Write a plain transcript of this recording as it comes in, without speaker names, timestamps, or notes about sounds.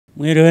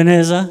Mwiriwe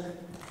neza.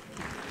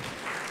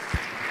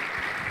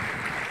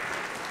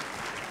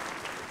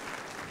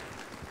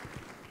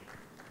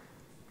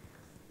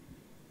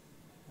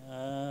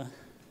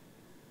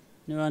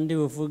 Niba ndi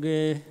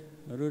buvuge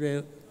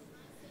rure.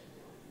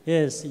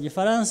 Yes,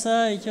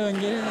 Igifaransa,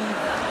 Icyongereza.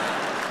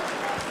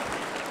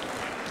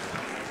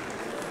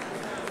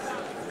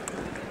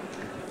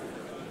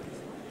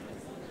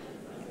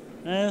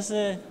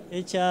 Ese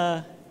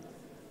icya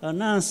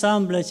un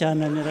ensemble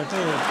cyananira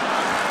tuye.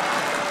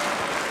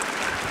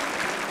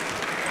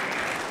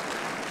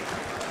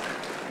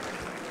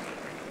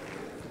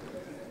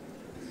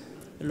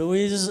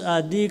 Louise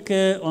a dit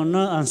qu'on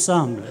est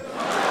ensemble.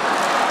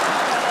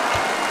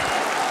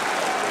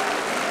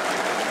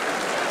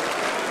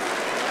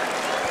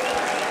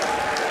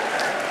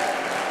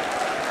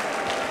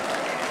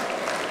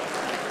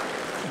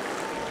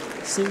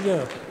 Sibyo.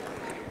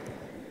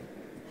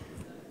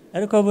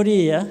 Ariko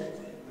buriya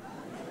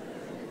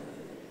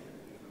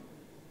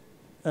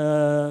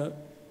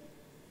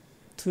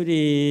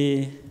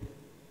turi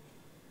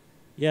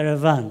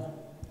Yerevan.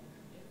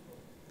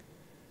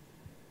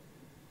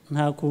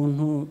 Nta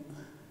kuntu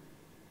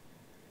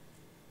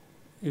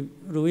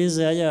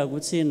Louise yajyaga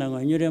gutsinda ngo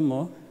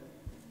anyuremo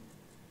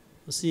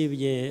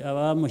usibye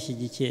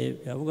abamushyigikiye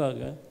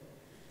yavugaga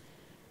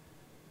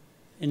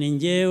ni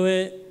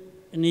njyewe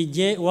ni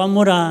jye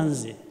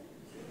wamuranze.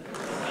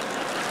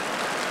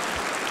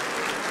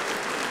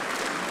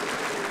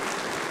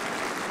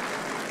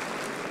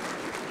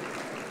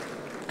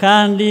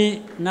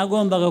 Kandi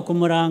nagombaga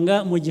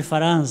kumuranga mu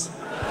Gifaransa.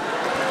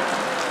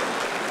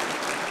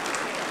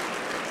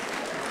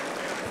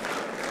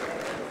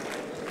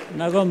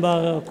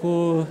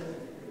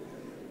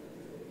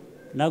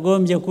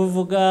 Nagombye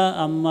kuvuga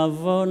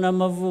amavo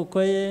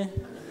n'amavuko ye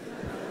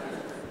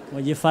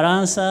mu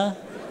Gifaransa.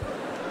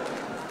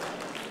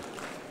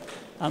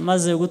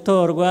 Amaze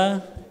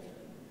gutorwa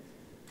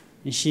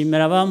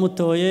nshimira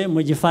abamutoye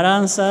mu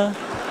Gifaransa.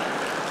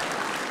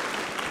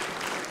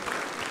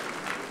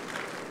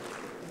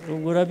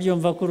 Ubwo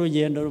urabyumva ko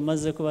urugendo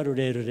rumaze kuba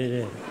rurerure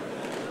rero.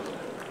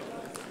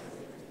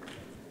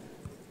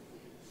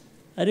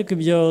 Ariko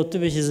ibyo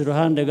tubishyize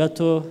iruhande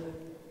gato,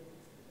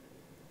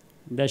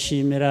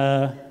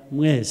 ndashimira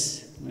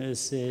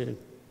mwese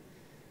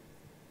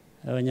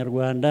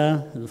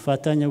Abanyarwanda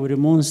dufatanya buri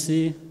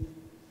munsi,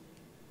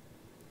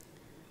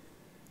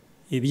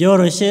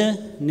 ibyoroshye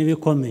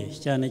n'ibikomeye,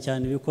 cyane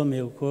cyane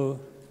ibikomeye kuko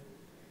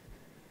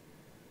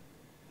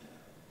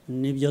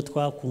nibyo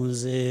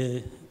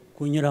twakunze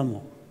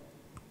kunyuramo,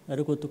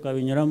 ariko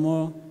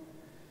tukabinyuramo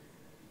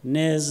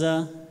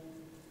neza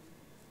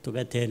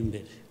tugatera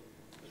imbere.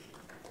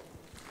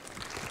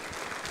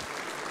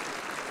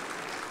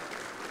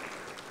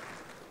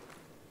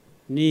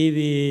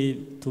 Nibi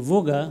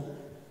tuvuga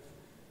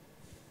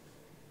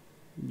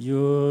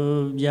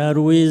bya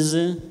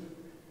Louise,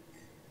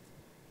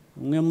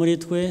 umwe muri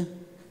twe,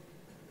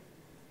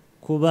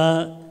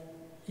 kuba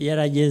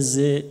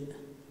yarageze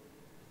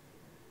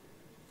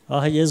aho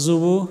ageze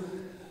ubu,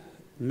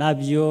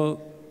 nabyo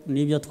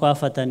nibyo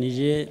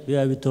twafatanije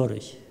biba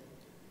bitoroshye.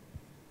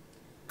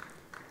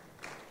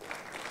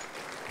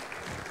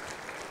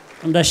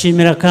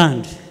 Ndashimira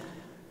kandi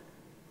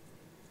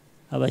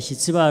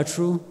abashyitsi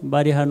bacu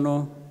bari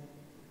hano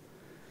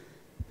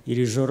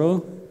iri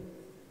joro,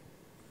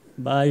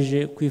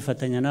 baje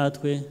kwifatanya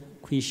natwe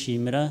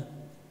kwishimira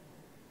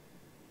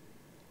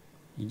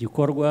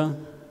igikorwa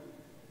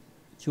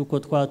cy'uko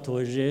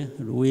twatoje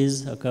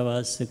Louise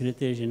akaba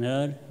Secrétaire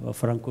Général wa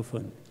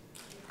Francophonie.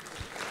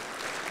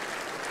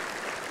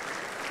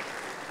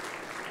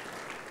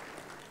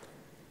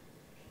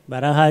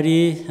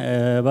 Barahari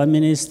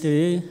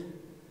abaminisitiri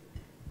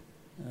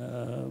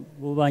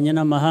b'ububanyi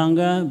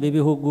n'amahanga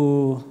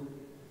b'ibihugu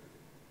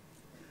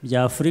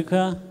bya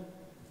Afurika,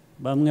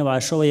 bamwe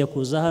bashoboye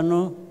kuza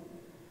hano,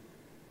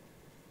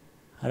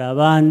 hari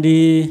abandi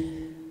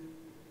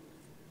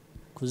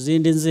ku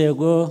zindi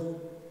nzego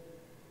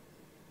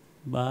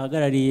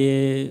bahagarariye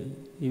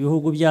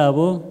ibihugu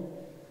byabo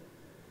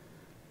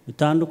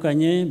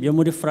bitandukanye byo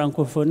muri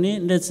Francophonie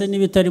ndetse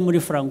n'ibitari muri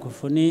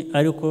Francophonie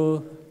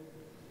ariko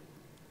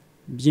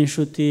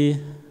by'inshuti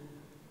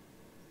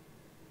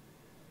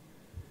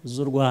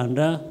z'u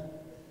Rwanda,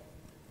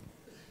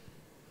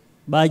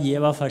 bagiye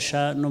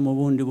bafasha no mu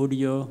bundi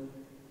buryo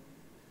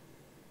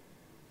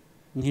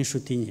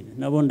nk'inshuti nyine.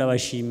 Nabo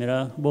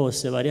ndabashimira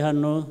bose bari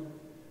hano,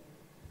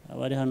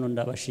 abari hano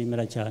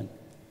ndabashimira cyane.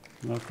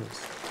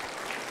 Mwakoze.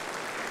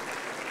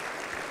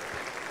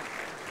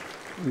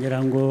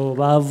 Ngira ngo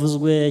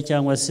bavuzwe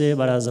cyangwa se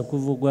baraza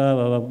kuvugwa,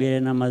 bababwire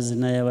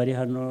n'amazina y'abari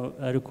hano,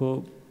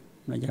 ariko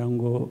nagira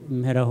ngo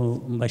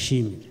mperaho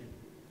mbashimire.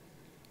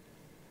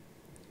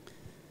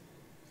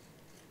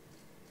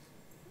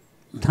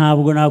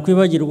 Ntabwo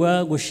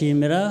nakwibagirwa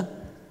gushimira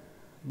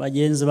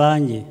bagenzi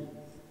banjye,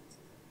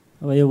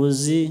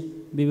 abayobozi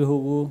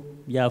b'ibihugu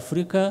bya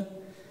Afurika,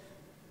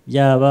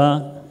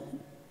 byaba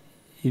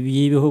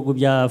iby'ibihugu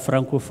bya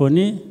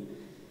Francophonie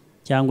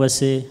cyangwa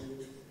se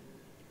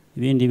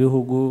ibindi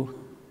bihugu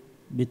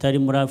bitari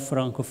muri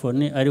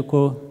Francophonie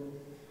ariko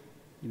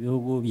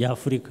ibihugu bya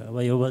Afurika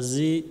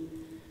abayobozi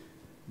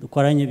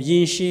dukoranye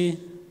byinshi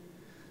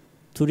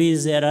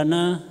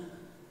turizerana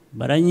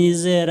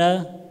baranyizera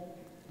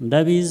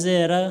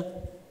ndabizera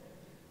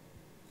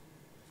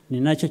ni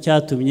nacyo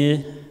cyatumye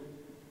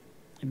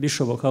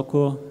bishoboka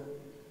ko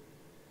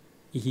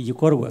iki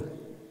gikorwa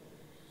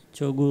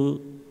cyo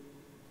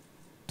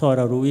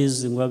gutora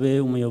Louise ngo abe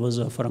umuyobozi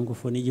wa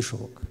Francophonie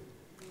gishoboka.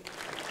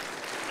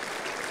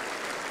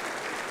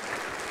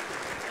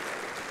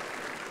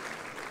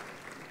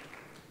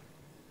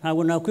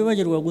 Ntabwo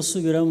nakwibagirwa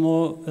gusubiramo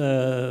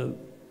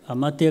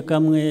amateka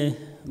amwe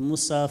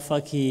Musa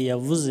Faki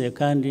yavuze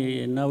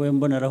kandi nawe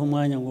mboneraho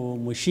umwanya ngo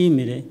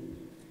mushimire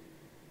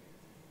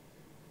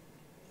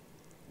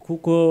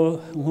kuko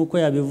nk'uko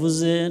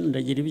yabivuze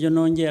ndagira ibyo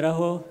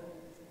nongeraho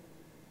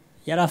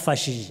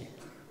yarafashije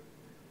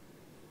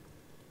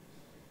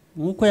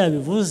nk'uko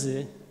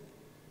yabivuze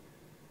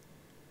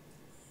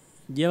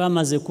giye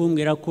bamaze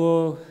kumbwira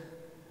ko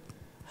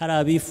hari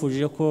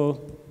abifuje ko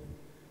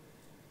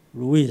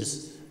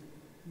Louise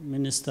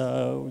Minister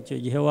icyo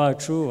gihe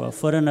wacu wa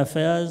Foreign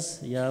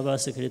Affairs yaba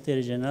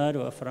Secretary General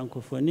wa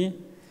Francophonie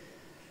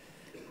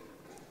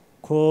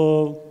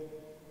ko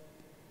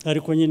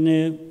ariko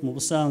nyine mu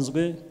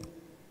busanzwe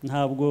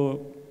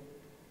ntabwo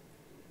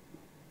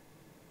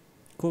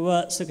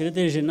kuba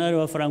Secretary General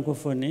wa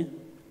Francophonie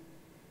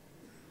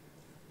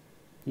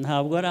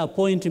ntabwo ari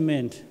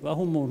appointment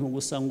baho umuntu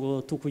gusa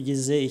ngo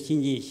tukugize iki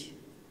ngiki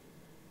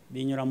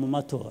binyura mu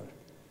matora.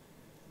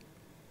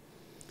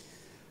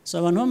 So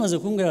abantu bamaze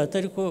kumbwira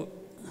batari ko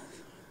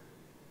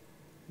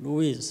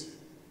Louise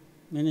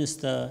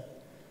Minister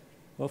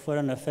wa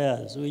Foreign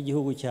Affairs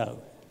w'igihugu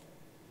cyawe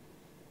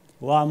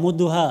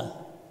wamuduha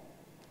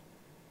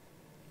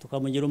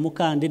tukamugira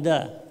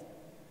umukandida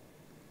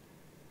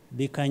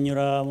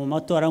bikanyura mu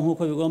matora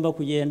nk'uko bigomba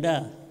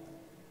kugenda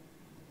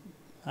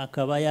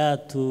akaba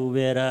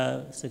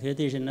yatubera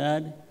Secretary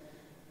General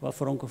wa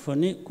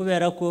Francophonie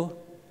kubera ko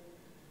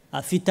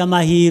afite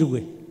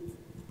amahirwe.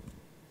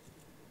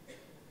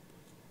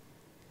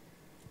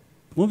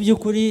 Mu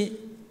by'ukuri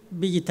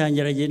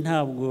bigitangira gihe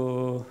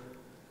ntabwo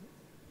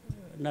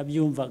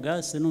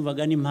nabyumvaga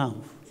sinumvaga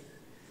n'impamvu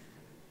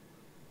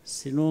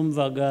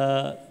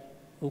sinumvaga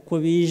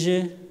uko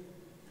bije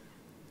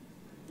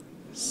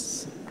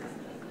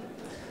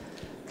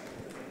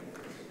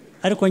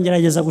ariko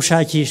ngerageza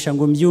gushakisha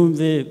ngo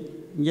mbyumve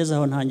ngeze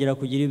aho ntangira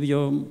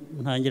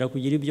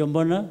kugira ibyo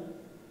mbona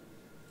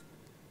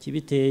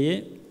kibiteye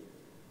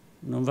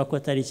numva ko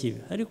atari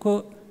kibi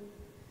ariko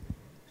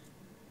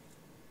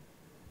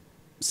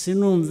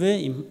sinumve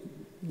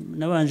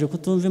nabanje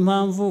kutumva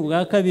impamvu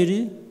bwa kabiri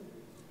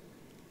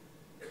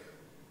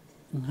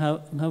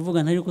nkavuga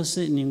ntari ko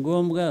se ni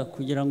ngombwa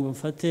kugira ngo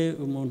mfate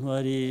umuntu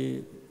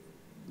wari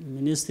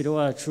minisitiri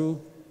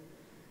wacu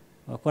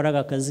wakoraga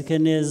akazi ke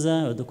neza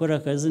wadukora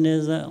akazi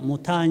neza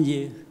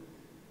mutangiye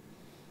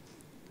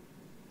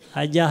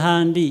ajya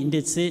ahandi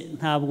ndetse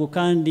ntabwo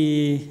kandi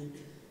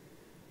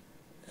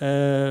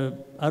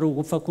ari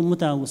ugupfa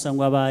kumutanga gusa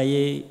ngo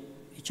abaye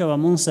icyo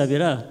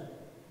bamunsabira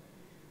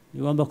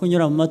bigomba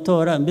kunyura mu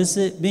matora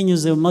mbese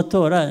binyuze mu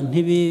matora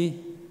ntibigende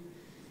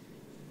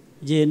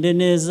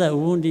neza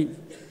ubundi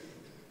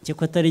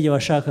cyeko atari igihe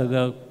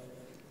washakaga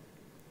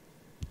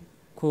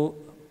ko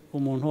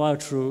umuntu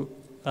wacu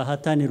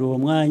ahatanira uwo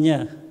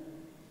mwanya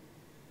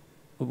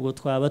ubwo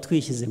twaba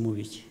twishyize mu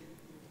biki.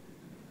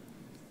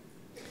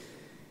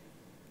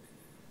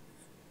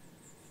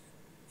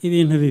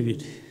 Ibintu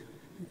bibiri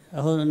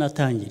aho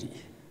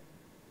natangiriye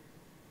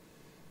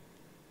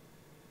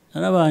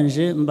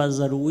narabanje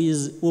mbaza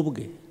Louise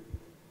ubwe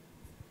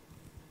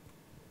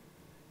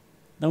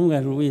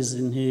ndamubwira Louise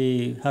nti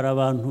hari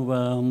abantu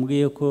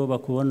bambwiye ko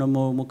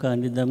bakubonamo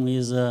umukandida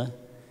mwiza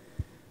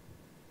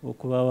wo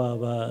kuba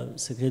waba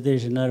Secretary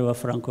General wa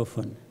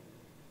Francophonie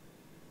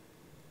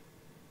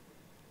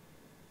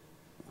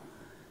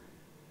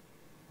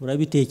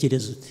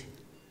urabitekereza ute?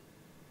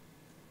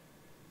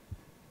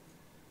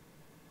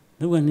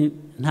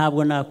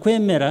 Ntabwo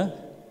nakwemera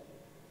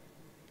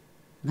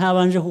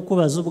ntabanje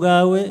kukubaza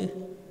ubwawe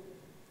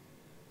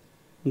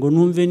ngo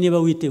numve niba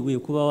witeguye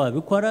kuba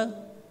wabikora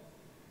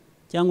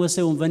cyangwa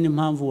se wumva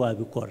n'impamvu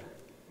wabikora.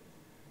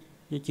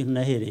 Icyo kintu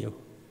nahereyeho.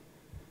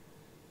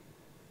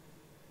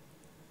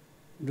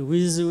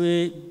 Louise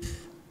we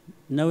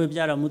nawe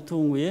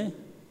byaramutunguye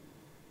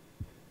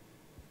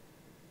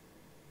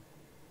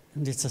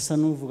ndetse asa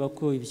n'uvuga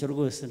ko ibyo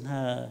rwose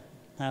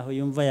ntaho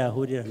yumva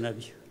yahurira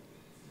nabyo.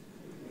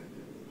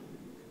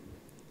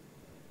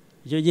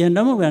 Icyo gihe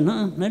ndamubwira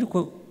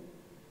ariko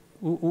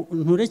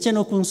ntureke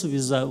no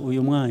kunsubiza uyu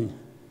mwanya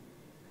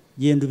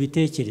genda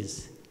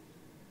ubitekereze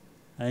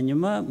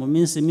hanyuma mu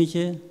minsi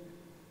mike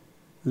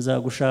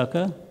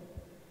nzagushaka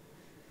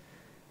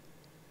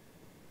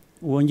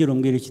wongere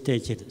umbwire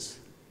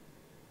igitekerezo.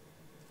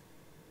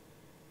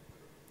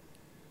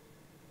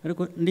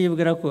 Ariko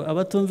ndibwira ko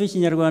abatumva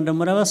ikinyarwanda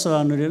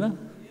murabasobanurira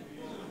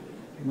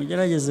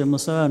mugerageze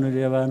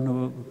musobanurire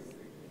abantu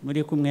muri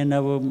kumwe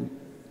nabo.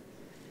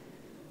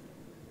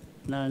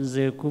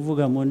 Nanze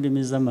kuvuga mu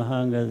ndimi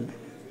z'amahanga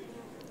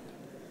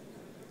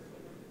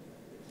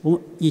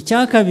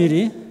icya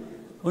kabiri,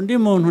 undi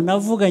muntu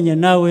navuganye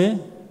nawe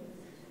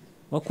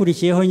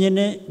wakurikiyeho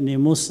nyine ni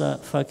Musa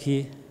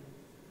Faki,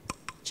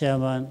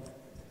 chairman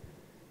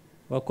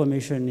wa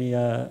commission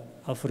ya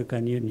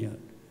African Union,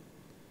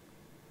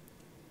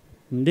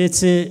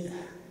 ndetse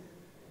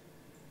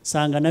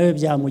sanga nawe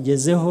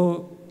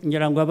byamugezeho,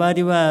 ngira ngo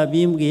abari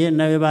babimbwiye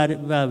nawe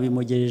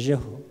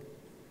babimugejejeho.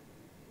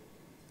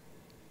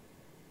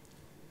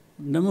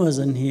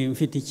 Ndamubaza nti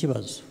mfite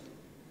ikibazo,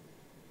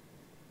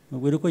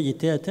 mubwira uko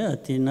giteye,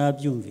 ati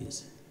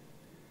nabyumvise,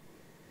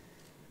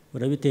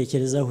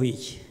 urabitekerezaho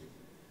iki,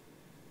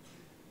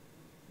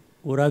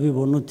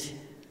 urabibona ute?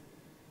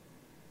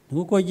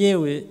 Nuko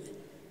jewe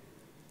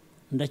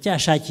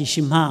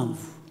ndacyashakisha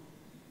impamvu,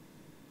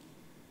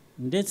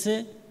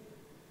 ndetse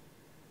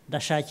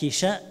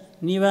ndashakisha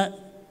niba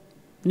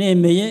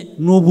nemeye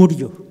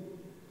n'uburyo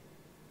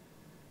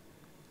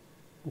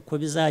uko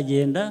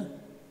bizagenda.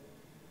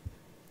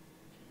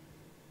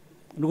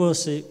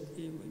 Rwose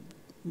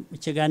mu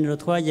kiganiro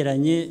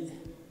twagiranye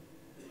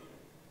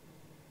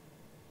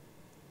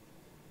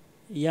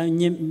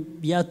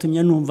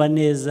byatumye numva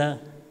neza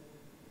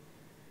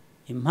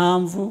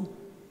impamvu,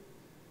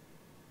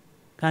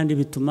 kandi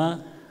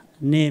bituma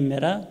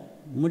nemera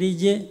muri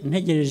jye,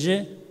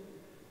 ntegereje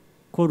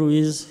ko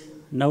Louise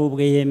nawe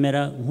ubwe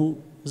yemera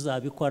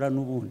nk'uzabikora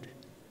n'ubundi.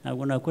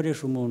 Ntabwo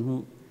nakoresha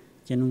umuntu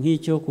ikintu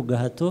nk'icyo ku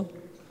gahato,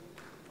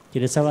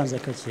 keretse abanza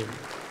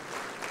akacyemera.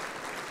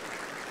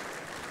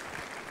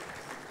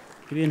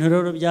 Ibintu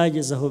rero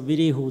byageze aho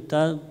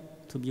birihuta,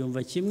 tubyumva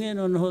kimwe,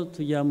 noneho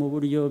tujya mu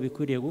buryo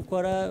bikwiriye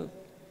gukora,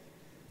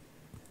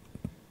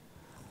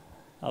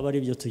 aba ari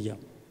byo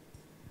tujyamo.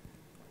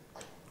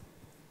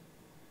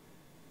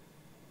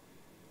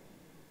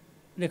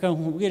 Reka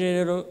nkubwire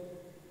rero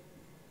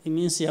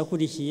iminsi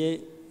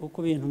yakurikiye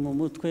uko ibintu mu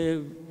mutwe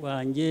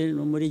wanjye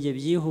no muri jye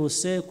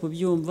byihuse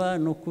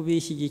kubyumva no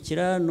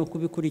kubishyigikira no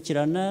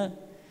kubikurikirana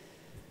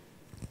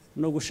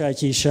no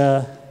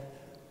gushakisha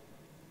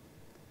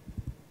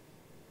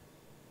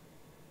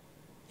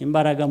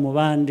imbaraga mu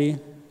bandi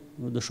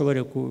ngo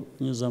dushobore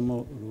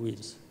kunyuzamo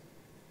Louise.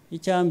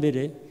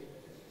 Icyambere,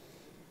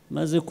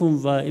 maze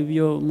kumva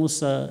ibyo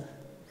Musa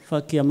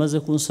Faki yamaze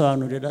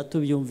kunsobanurira,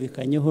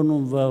 tubyumvikanyeho,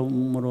 numva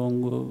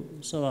umurongo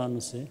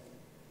usobanutse,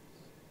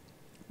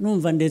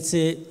 numva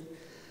ndetse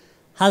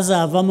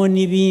hazavamo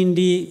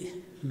n'ibindi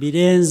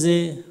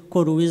birenze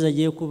ko Louise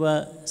agiye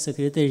kuba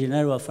secrétaire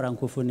général wa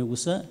Francophonie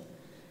gusa,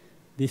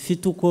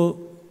 bifite uko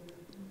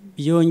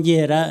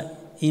byongera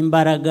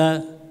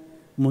imbaraga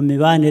mu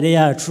mibanire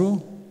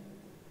yacu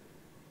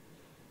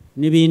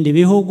n'ibindi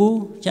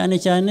bihugu, cyane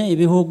cyane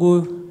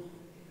ibihugu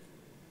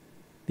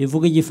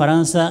bivuga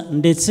igifaransa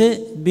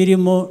ndetse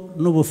birimo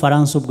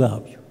n'ubufaransa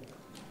ubwabyo.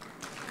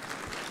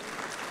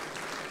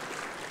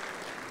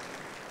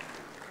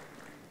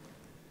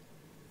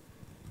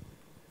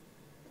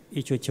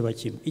 Icyo kiba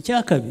kimwe.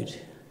 Icya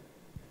kabiri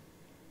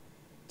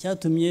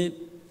cyatumye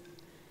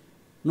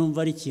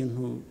numva ari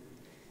ikintu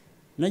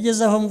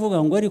nageze aho mvuga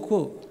ngo ariko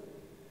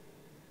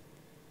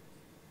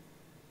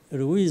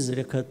Louise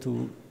reka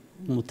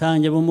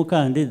tumutange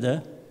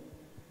b'umukandida,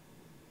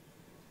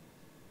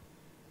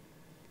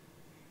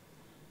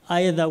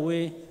 either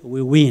way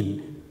we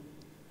win,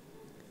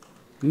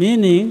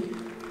 meaning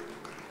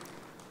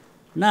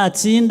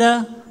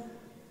natsinda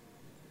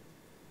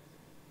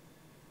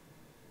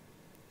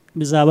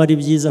bizaba ari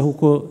byiza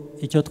kuko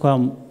icyo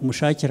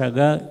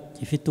twamushakiraga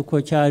gifite uko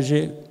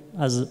cyaje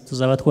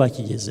tuzaba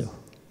twakigezeho.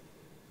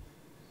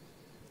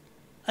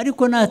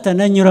 Ariko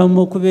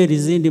natananyuramo kubera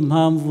izindi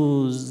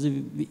mpamvu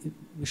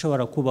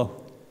bishobora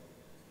kubaho,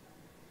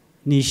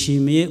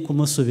 nishimiye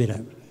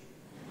kumusubirana.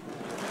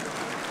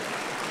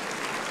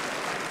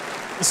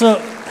 So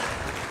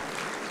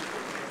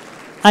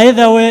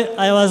either way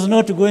I was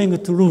not going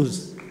to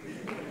lose,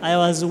 I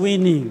was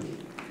winning.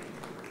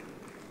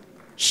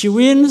 She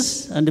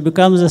wins and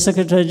becomes the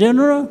Secretary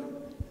General,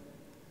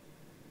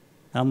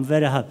 I'm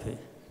very happy.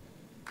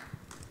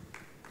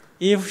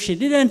 If she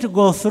didn't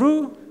go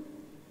through,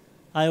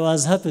 I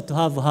was happy to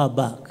have her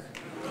back.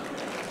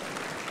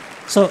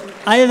 So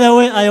either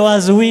way, I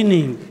was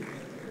winning.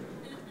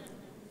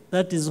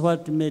 That is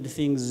what made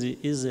things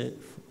easy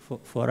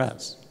for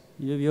us.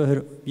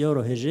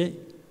 Byoroheje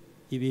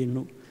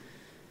ibintu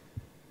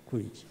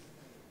kuri iki.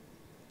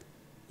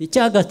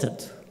 Icya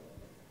gatatu,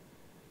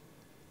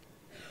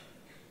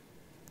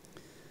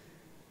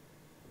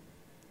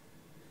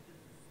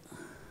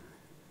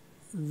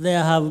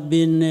 there have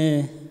been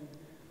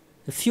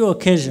a few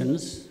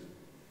occasions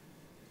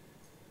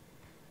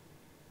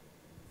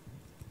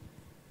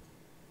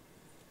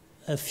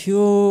a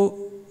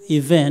few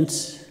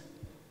events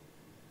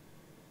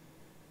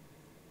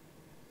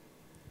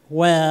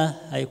where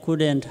I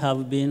couldn't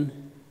have been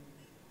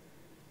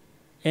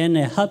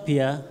any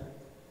happier,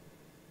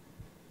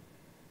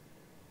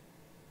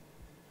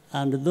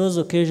 and those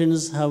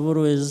occasions have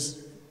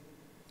always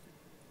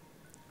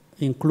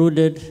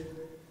included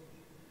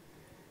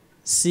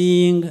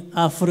seeing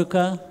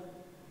Africa,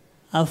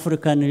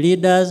 African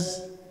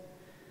leaders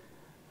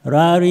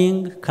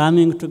rallying,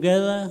 coming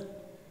together,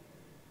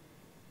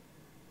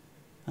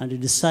 and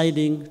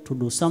deciding to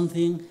do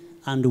something,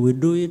 and we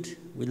do it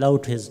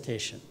without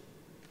hesitation.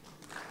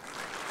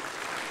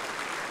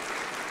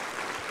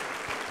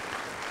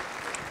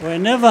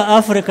 Whenever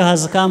Africa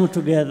has come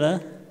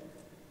together,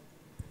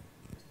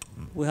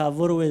 we have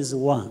always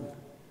won.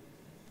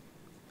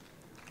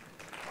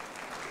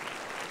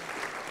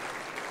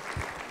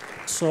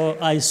 So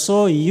I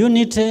saw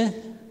unity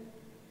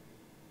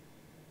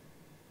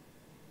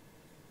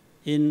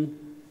in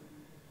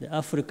the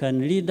African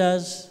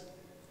leaders,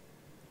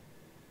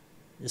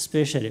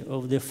 especially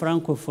of the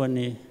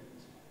Francophonie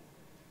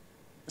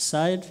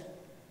side,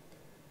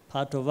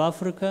 part of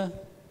Africa,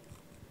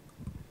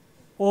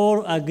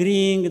 all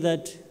agreeing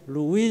that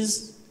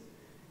Louise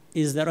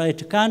is the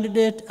right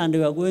candidate and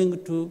we are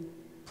going to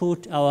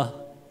put our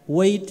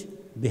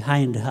weight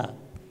behind her.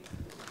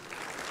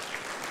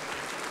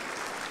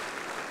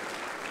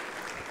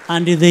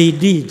 And they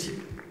did.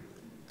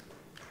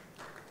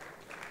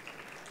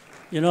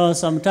 You know,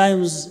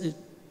 sometimes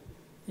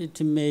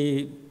it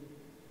may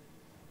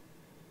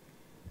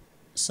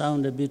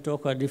sound a bit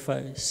awkward if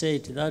I say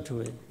it that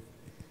way.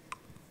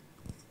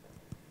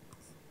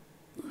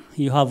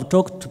 You have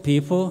talked to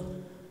people,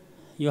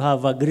 you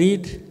have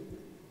agreed,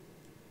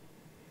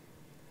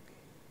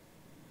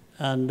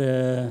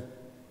 and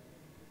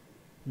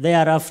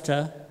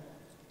thereafter,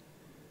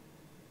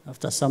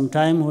 after some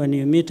time when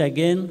you meet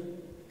again,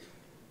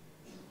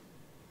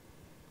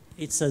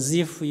 it's as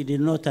if you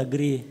did not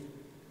agree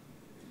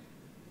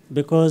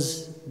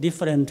because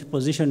different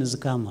positions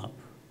come up.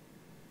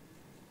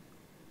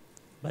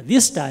 But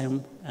this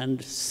time,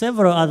 and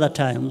several other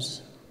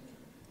times,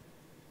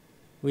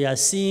 we are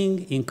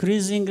seeing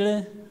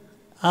increasingly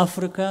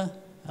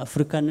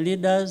African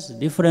leaders,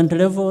 different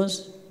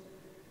levels,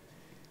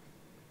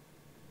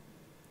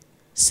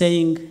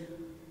 saying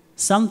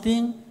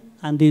something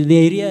and they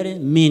really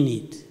mean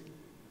it.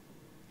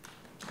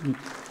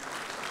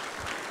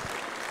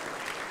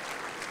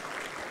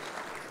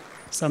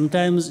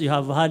 Sometimes you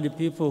have heard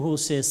people who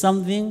say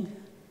something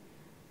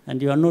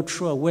and you are not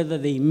sure whether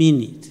they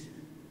mean it.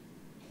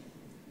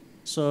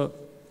 So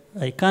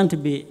I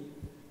can't be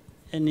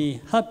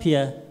any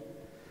happier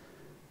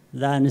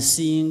than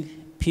seeing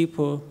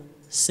people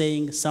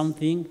saying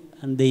something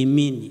and they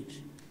mean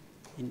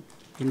it.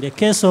 In the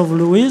case of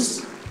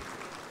Louise,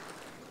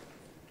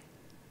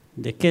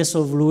 the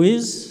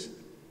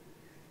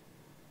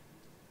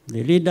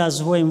leaders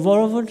who were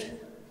involved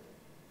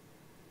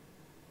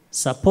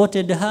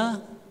supported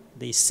her,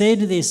 they said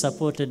they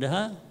supported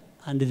her,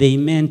 and they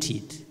meant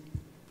it.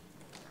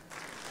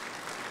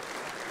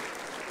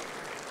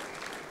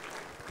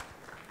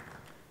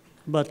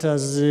 But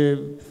as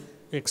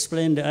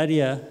explained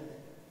earlier,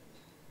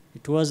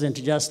 it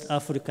wasn't just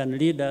African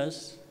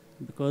leaders,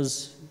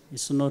 because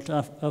it's not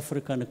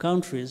African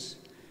countries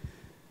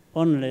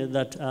only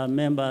that are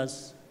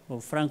members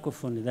of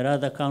Francophonie. There are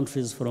other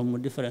countries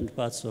from different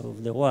parts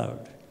of the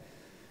world.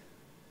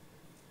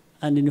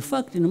 And in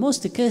fact, in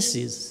most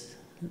cases,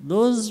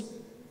 those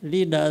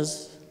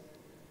leaders,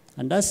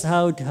 and that's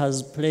how it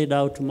has played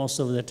out most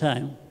of the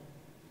time,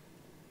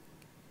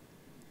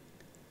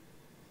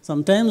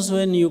 sometimes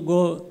when you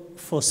go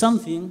for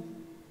something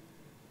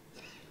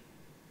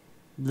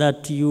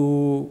that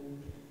you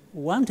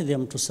want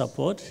them to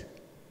support,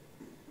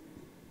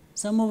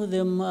 some of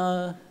them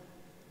are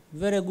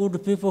very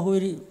good people who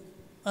will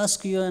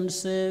ask you and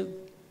say,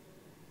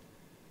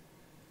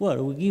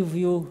 well, we give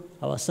you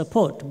our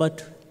support,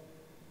 but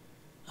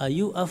are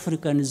you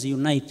Africans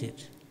united?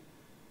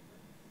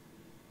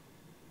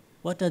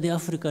 What are the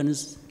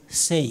Africans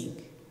saying?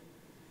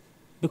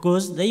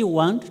 Because they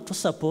want to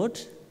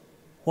support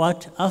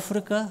what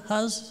Africa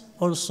has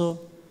also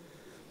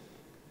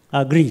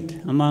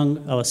agreed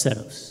among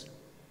ourselves.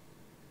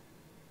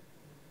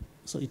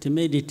 So it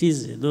made it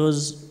easy,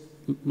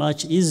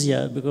 much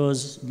easier,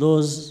 because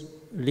those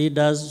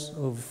leaders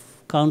of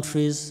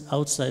countries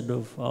outside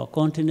of our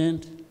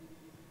continent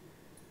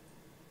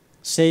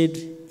said,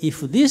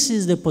 if this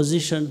is the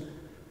position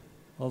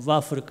of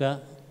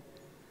Africa,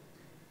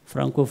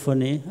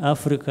 Francophonie,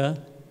 Africa,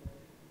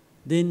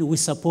 then we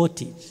support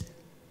it.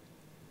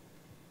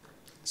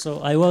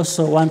 So I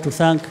also want to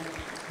thank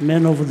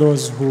many of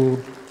those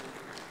who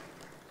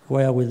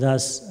were with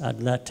us at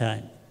that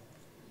time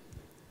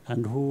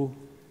and who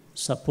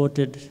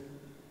supported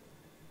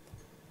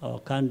our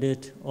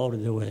candidate all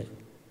the way.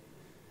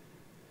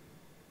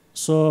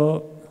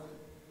 So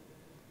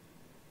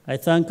I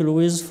thank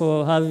Louise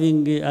for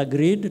having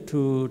agreed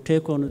to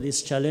take on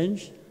this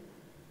challenge,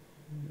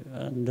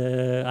 and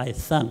I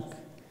thank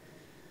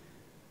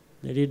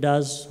the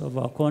leaders of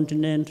our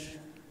continent,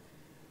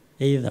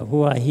 either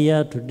who are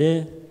here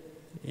today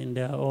in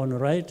their own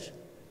right,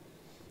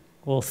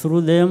 or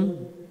through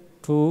them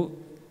to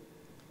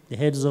the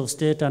heads of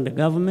state and the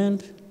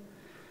government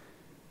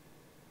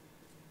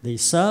they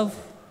serve,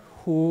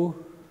 who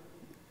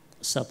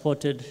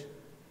supported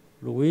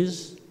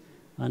Louise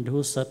and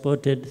who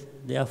supported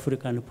the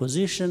African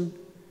position,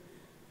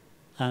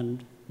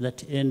 and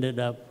that ended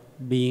up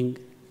being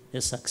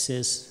a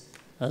success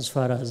as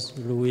far as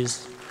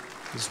Louise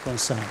is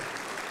concerned.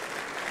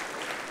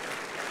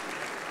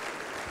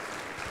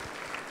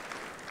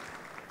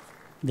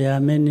 There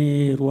are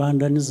many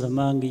Rwandans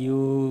among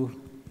you,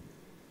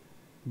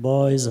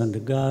 boys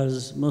and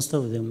girls, most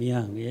of them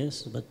young,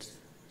 yes, but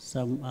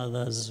some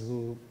others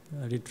who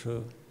are a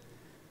little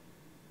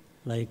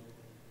like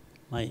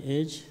my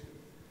age,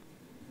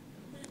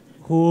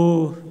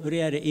 who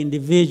really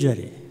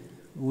individually,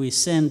 we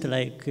sent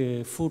like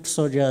foot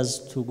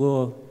soldiers to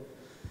go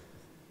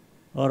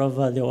all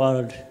over the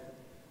world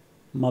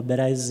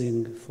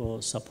mobilizing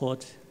for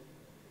support,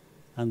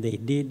 and they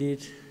did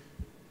it.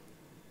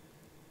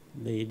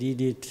 They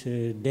did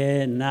it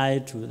day and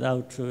night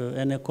without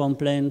any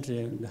complaint,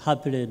 and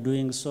happily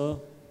doing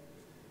so.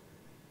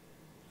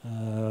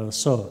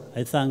 So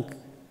I thank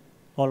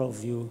all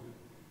of you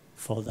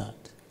for that.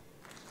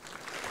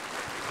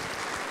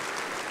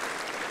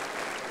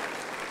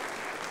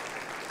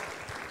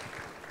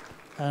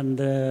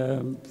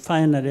 And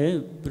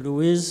finally,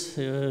 Louise,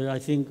 I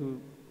think,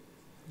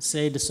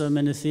 said so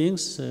many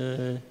things,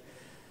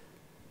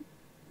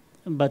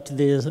 but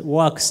the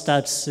work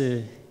starts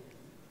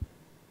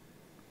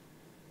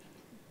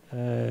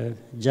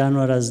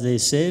January, as they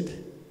said,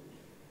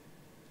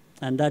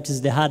 and that is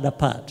the harder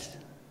part.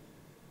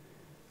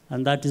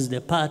 And that is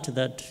the part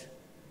that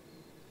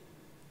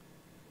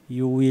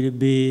you will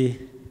be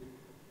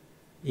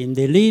in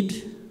the lead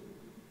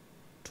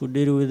to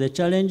deal with the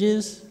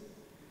challenges,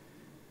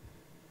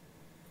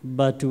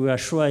 but we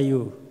assure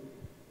you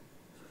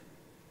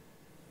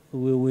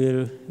we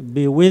will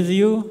be with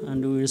you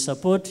and we will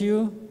support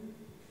you.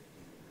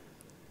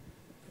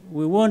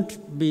 We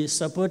won't be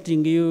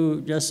supporting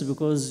you just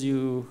because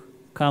you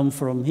come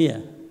from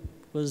here,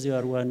 because you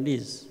are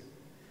Rwandese.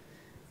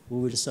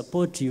 We will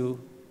support you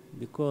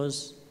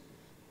because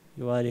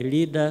you are a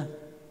leader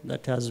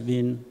that has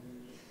been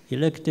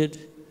elected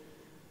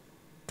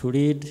to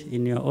lead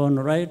in your own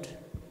right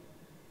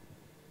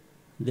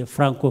the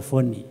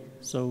Francophonie.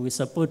 So we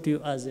support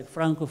you as a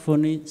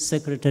Francophonie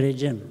Secretary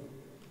General.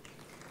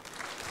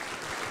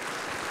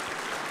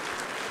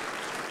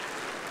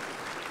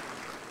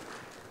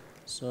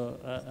 So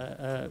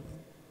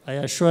I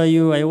assure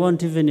you, I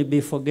won't even be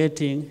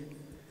forgetting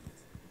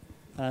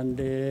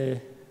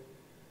and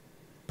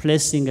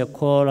placing a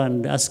call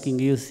and asking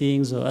you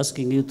things or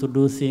asking you to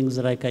do things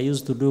like I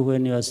used to do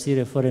when you were still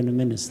a foreign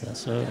minister.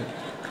 So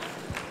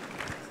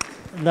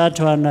that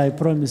one I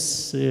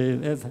promise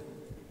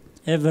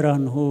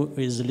everyone who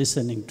is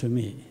listening to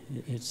me.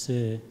 It's,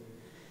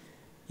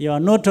 you are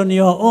not on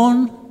your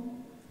own,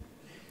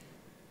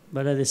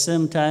 but at the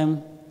same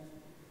time,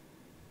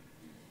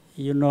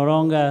 you no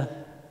longer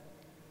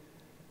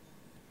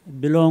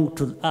belong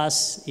to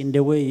us in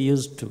the way you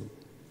used to.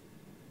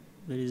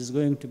 There is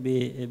going to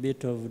be a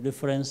bit of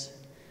difference,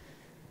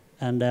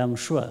 and I am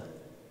sure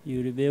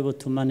you will be able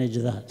to manage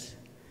that.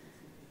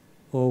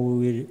 Or we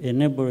will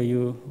enable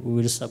you, we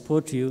will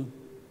support you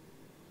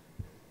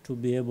to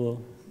be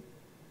able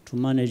to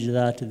manage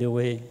that the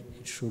way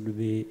it should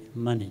be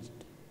managed.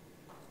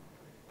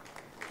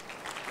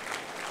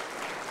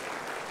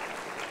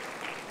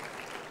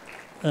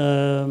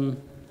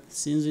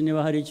 Sinzi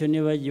niba hari icyo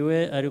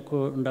nibagiwe,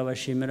 ariko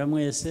ndabashimira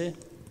mwese.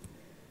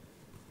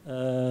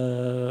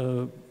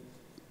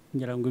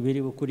 Ngira ngo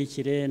biri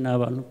bukurikire ni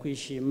abantu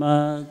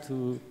kwishima,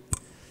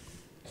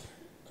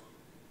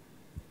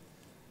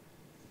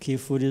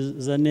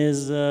 tukifuriza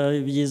neza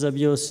ibyiza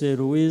byose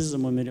Louise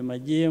mu mirimo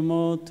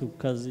agiyemo,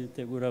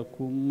 tukazitegura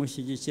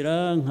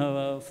kumushyigikira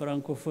nk'aba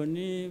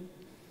Francophonie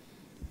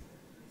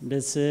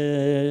ndetse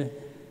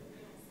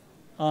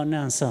en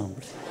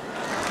ensemble.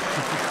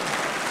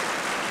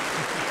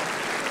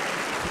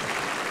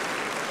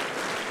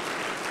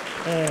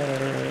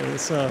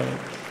 So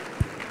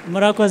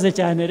murakoze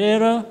cyane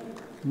rero,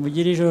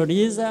 mugire ijoro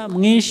ryiza,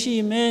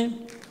 mwishime,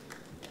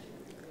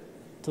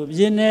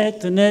 tubyine,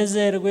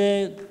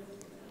 tunezerwe,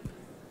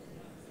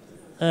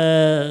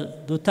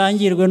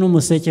 dutangirwe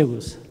n'umuseke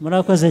gusa.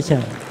 Murakoze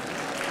cyane.